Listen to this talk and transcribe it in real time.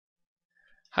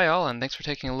Hi all, and thanks for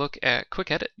taking a look at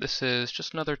QuickEdit. This is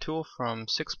just another tool from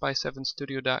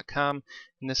 6x7studio.com,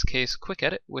 in this case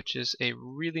QuickEdit, which is a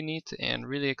really neat and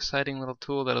really exciting little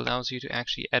tool that allows you to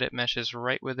actually edit meshes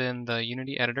right within the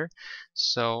Unity editor.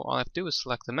 So all I have to do is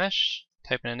select the mesh,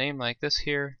 type in a name like this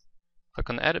here, click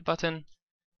on the edit button,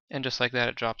 and just like that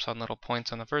it drops on little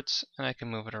points on the verts and I can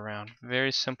move it around.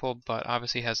 Very simple, but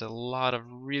obviously has a lot of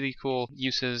really cool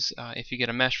uses. If you get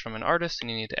a mesh from an artist and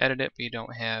you need to edit it but you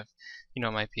don't have, it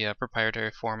might be a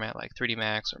proprietary format like 3D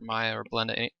Max or Maya or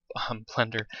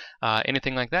Blender,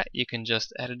 anything like that, you can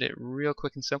just edit it real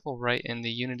quick and simple right in the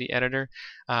Unity editor.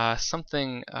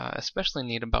 Something especially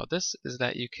neat about this is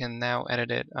that you can now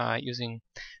edit it using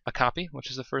a copy,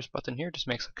 which is the first button here. Just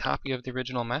makes a copy of the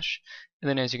original mesh, and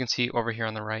then as you can see over here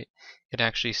on the right, it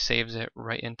actually saves it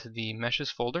right into the meshes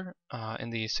folder in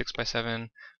the 6x7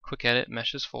 QuickEdit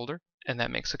meshes folder, and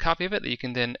that makes a copy of it that you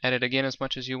can then edit again as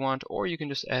much as you want, or you can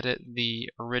just edit the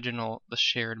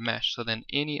shared mesh. So then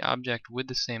any object with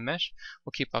the same mesh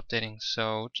will keep updating.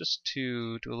 So just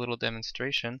to do a little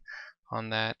demonstration on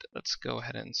that, let's go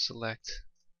ahead and select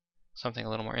something a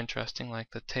little more interesting like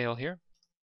the tail here.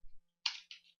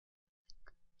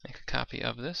 Make a copy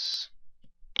of this.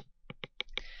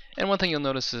 And one thing you'll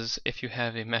notice is if you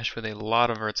have a mesh with a lot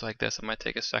of verts like this, it might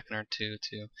take a second or two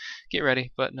to get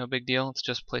ready, but no big deal. It's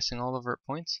just placing all the vert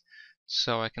points.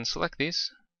 So I can select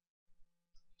these.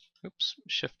 Oops,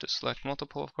 shift to select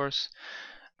multiple, of course,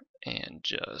 and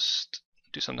just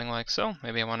do something like so.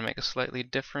 Maybe I want to make a slightly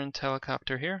different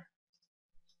helicopter here.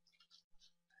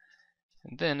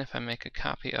 And then if I make a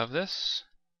copy of this,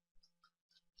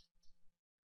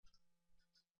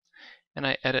 and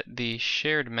I edit the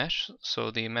shared mesh,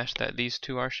 so the mesh that these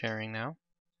two are sharing now,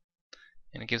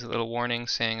 and it gives a little warning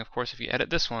saying, of course, if you edit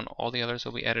this one, all the others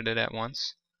will be edited at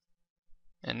once.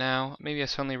 And now, maybe I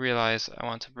suddenly realize I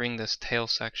want to bring this tail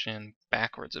section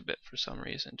backwards a bit for some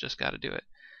reason. Just got to do it.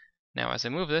 Now, as I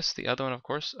move this, the other one, of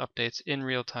course, updates in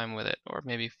real time with it, or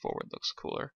maybe forward looks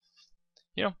cooler.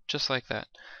 Just like that.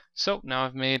 So now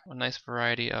I've made a nice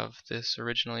variety of this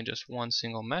originally just one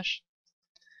single mesh.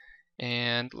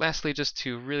 And lastly, just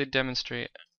to really demonstrate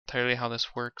entirely how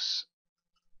this works,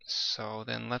 so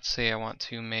then let's say I want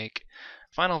to make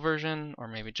a final version, or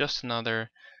maybe just another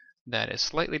that is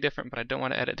slightly different, but I don't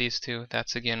want to edit these two.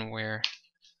 That's again where,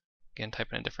 type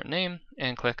in a different name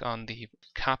and click on the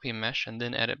copy mesh and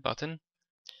then edit button.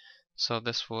 So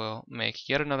this will make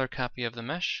yet another copy of the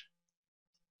mesh,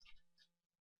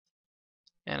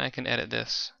 and I can edit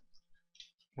this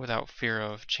without fear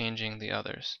of changing the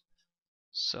others.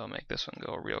 So make this one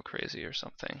go real crazy or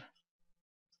something.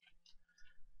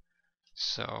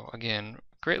 So again,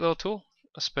 great little tool,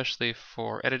 especially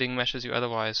for editing meshes you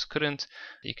otherwise couldn't.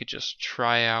 You could just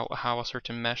try out how a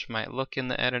certain mesh might look in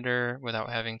the editor without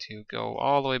having to go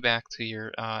all the way back to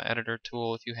your editor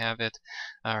tool if you have it,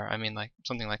 or I mean like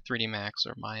something like 3D Max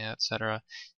or Maya, etc.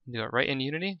 Do it right in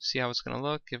Unity, see how it's going to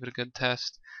look, give it a good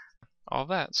test, all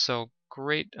that. So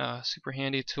great, super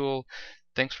handy tool.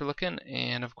 Thanks for looking,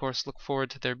 and of course look forward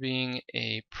to there being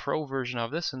a pro version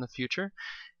of this in the future,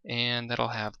 and that'll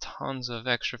have tons of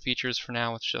extra features. For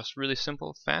now it's just really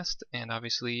simple, fast, and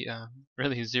obviously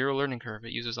really zero learning curve.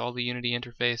 It uses all the Unity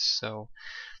interface, so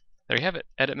there you have it.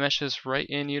 Edit meshes right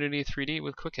in Unity 3D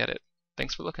with QuickEdit.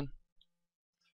 Thanks for looking.